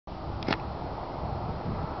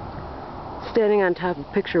Standing on top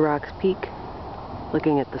of Picture Rocks Peak,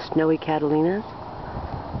 looking at the snowy Catalinas.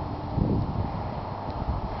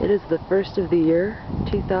 It is the first of the year,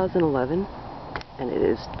 2011, and it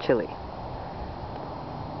is chilly.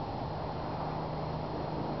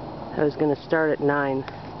 I was going to start at 9,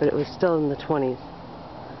 but it was still in the 20s.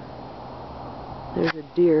 There's a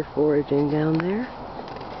deer foraging down there.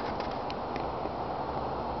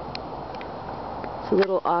 It's a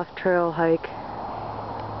little off-trail hike.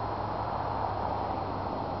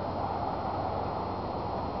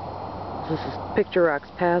 This is Picture Rocks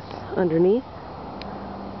Pass underneath.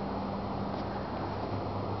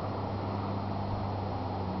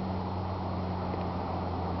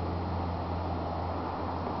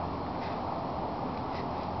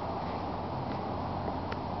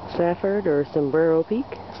 Safford or Sombrero Peak.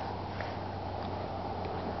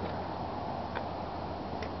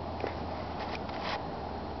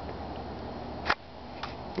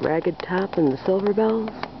 Ragged Top and the Silver Bells.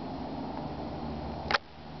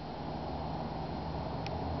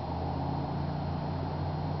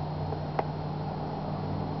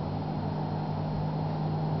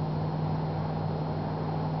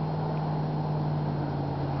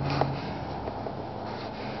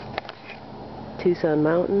 Tucson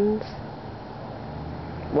Mountains,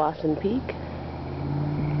 Wasson Peak,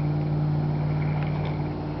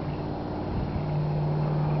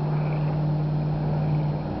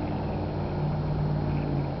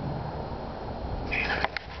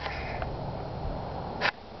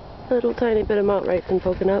 little tiny bit of Mount Wrightson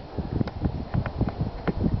poking up.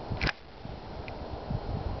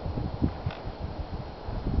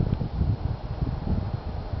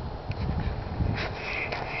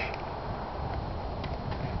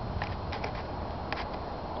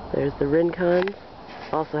 There's the Rincons,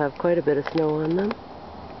 also have quite a bit of snow on them.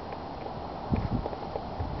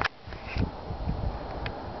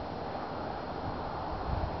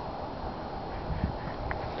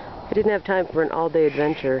 I didn't have time for an all-day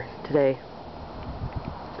adventure today,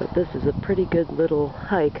 but this is a pretty good little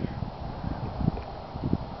hike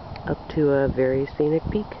up to a very scenic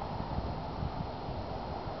peak.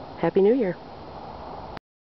 Happy New Year!